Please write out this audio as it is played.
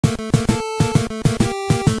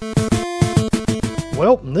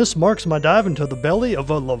this marks my dive into the belly of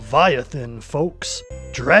a Leviathan, folks.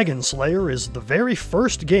 Dragon Slayer is the very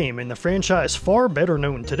first game in the franchise far better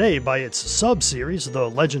known today by its sub-series, The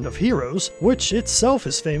Legend of Heroes, which itself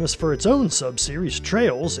is famous for its own sub-series,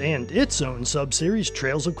 Trails, and its own sub-series,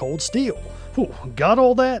 Trails of Cold Steel. Whew, got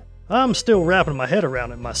all that? I'm still wrapping my head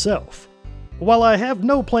around it myself. While I have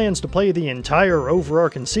no plans to play the entire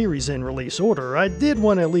overarching series in release order, I did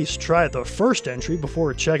want to at least try the first entry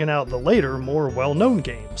before checking out the later, more well-known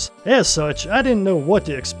games. As such, I didn't know what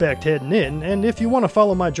to expect heading in, and if you want to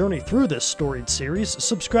follow my journey through this storied series,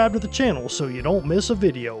 subscribe to the channel so you don't miss a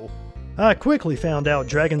video. I quickly found out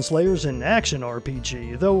Dragon Slayer's an action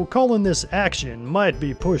RPG, though calling this action might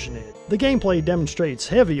be pushing it. The gameplay demonstrates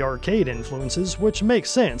heavy arcade influences, which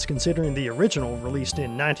makes sense considering the original released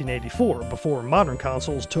in 1984 before modern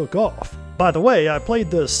consoles took off. By the way, I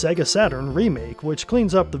played the Sega Saturn remake, which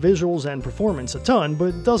cleans up the visuals and performance a ton,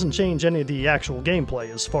 but doesn't change any of the actual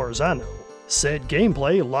gameplay as far as I know. Said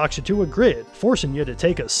gameplay locks you to a grid, forcing you to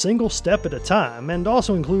take a single step at a time, and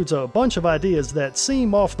also includes a bunch of ideas that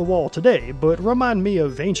seem off the wall today, but remind me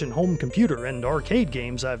of ancient home computer and arcade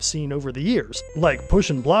games I've seen over the years, like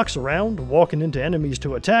pushing blocks around, walking into enemies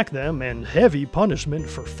to attack them, and heavy punishment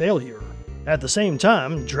for failure. At the same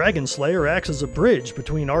time, Dragon Slayer acts as a bridge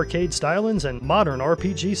between arcade stylings and modern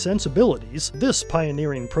RPG sensibilities. This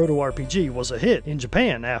pioneering proto-RPG was a hit in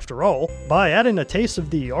Japan, after all, by adding a taste of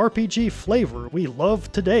the RPG flavor we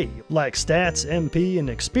love today, like stats, MP, and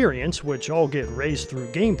experience, which all get raised through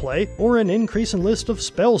gameplay, or an increasing list of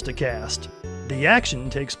spells to cast. The action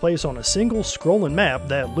takes place on a single scrolling map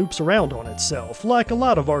that loops around on itself, like a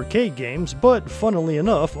lot of arcade games, but funnily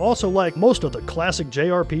enough, also like most of the classic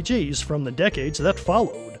JRPGs from the decades that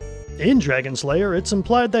followed. In Dragon Slayer, it's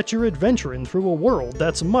implied that you're adventuring through a world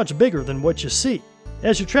that's much bigger than what you see.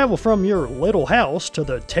 As you travel from your little house to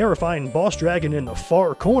the terrifying boss dragon in the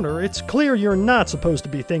far corner, it's clear you're not supposed to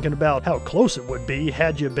be thinking about how close it would be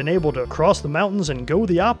had you been able to cross the mountains and go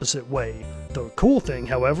the opposite way. The cool thing,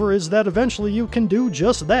 however, is that eventually you can do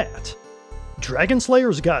just that. Dragon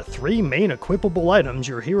Slayer's got 3 main equipable items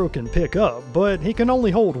your hero can pick up, but he can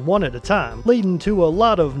only hold one at a time, leading to a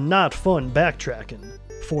lot of not fun backtracking.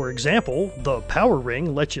 For example, the Power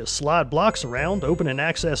Ring lets you slide blocks around, opening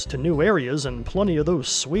access to new areas and plenty of those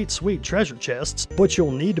sweet treasure chests, but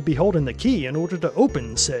you'll need to be holding the key in order to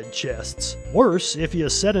open said chests. Worse, if you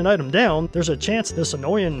set an item down, there's a chance this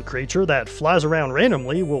annoying creature that flies around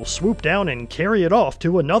randomly will swoop down and carry it off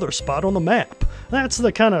to another spot on the map. That's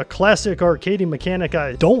the kind of classic arcadey mechanic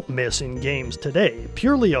I don't miss in games today,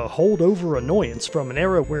 purely a holdover annoyance from an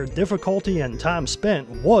era where difficulty and time spent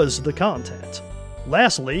was the content.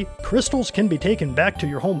 Lastly, crystals can be taken back to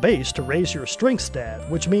your home base to raise your strength stat,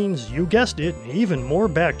 which means, you guessed it, even more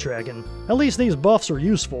backtracking. At least these buffs are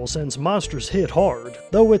useful since monsters hit hard,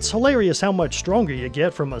 though it's hilarious how much stronger you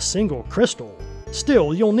get from a single crystal.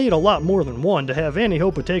 Still, you'll need a lot more than one to have any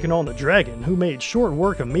hope of taking on the dragon, who made short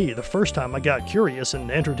work of me the first time I got curious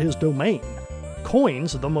and entered his domain.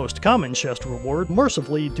 Coins, the most common chest reward,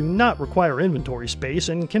 mercifully do not require inventory space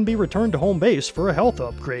and can be returned to home base for a health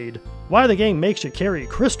upgrade. Why the game makes you carry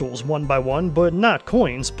crystals one by one but not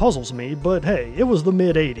coins puzzles me, but hey, it was the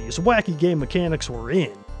mid-80s, wacky game mechanics were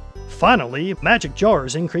in. Finally, magic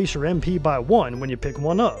jars increase your MP by 1 when you pick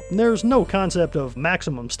one up. There's no concept of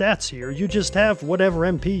maximum stats here, you just have whatever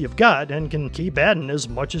MP you've got and can keep adding as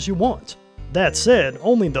much as you want. That said,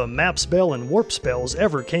 only the map spell and warp spells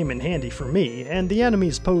ever came in handy for me, and the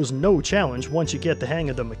enemies pose no challenge once you get the hang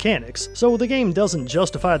of the mechanics, so the game doesn't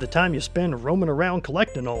justify the time you spend roaming around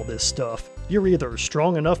collecting all this stuff. You're either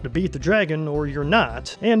strong enough to beat the dragon or you're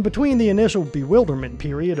not, and between the initial bewilderment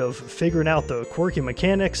period of figuring out the quirky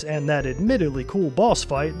mechanics and that admittedly cool boss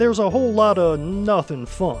fight, there's a whole lot of nothing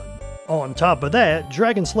fun. On top of that,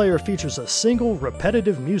 Dragon Slayer features a single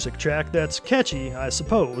repetitive music track that's catchy, I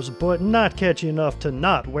suppose, but not catchy enough to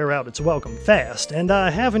not wear out its welcome fast, and I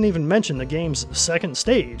haven't even mentioned the game's second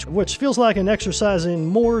stage, which feels like an exercise in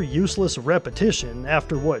more useless repetition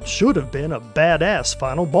after what should have been a badass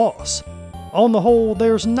final boss. On the whole,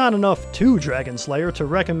 there's not enough to Dragon Slayer to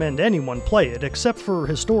recommend anyone play it except for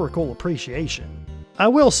historical appreciation. I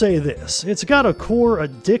will say this, it's got a core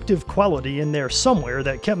addictive quality in there somewhere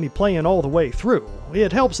that kept me playing all the way through.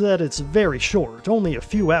 It helps that it's very short, only a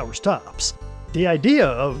few hours tops. The idea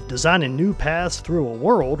of designing new paths through a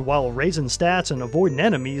world while raising stats and avoiding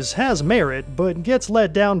enemies has merit, but gets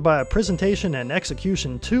let down by a presentation and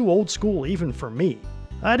execution too old school even for me.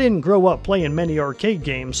 I didn't grow up playing many arcade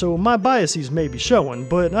games, so my biases may be showing,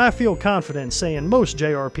 but I feel confident saying most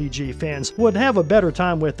JRPG fans would have a better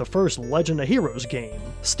time with the first Legend of Heroes game.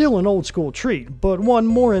 Still an old school treat, but one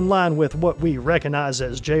more in line with what we recognize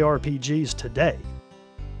as JRPGs today.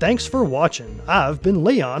 Thanks for watching. I've been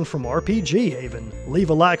Leon from RPG Haven.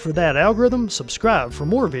 Leave a like for that algorithm, subscribe for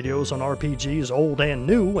more videos on RPGs old and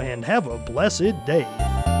new, and have a blessed day.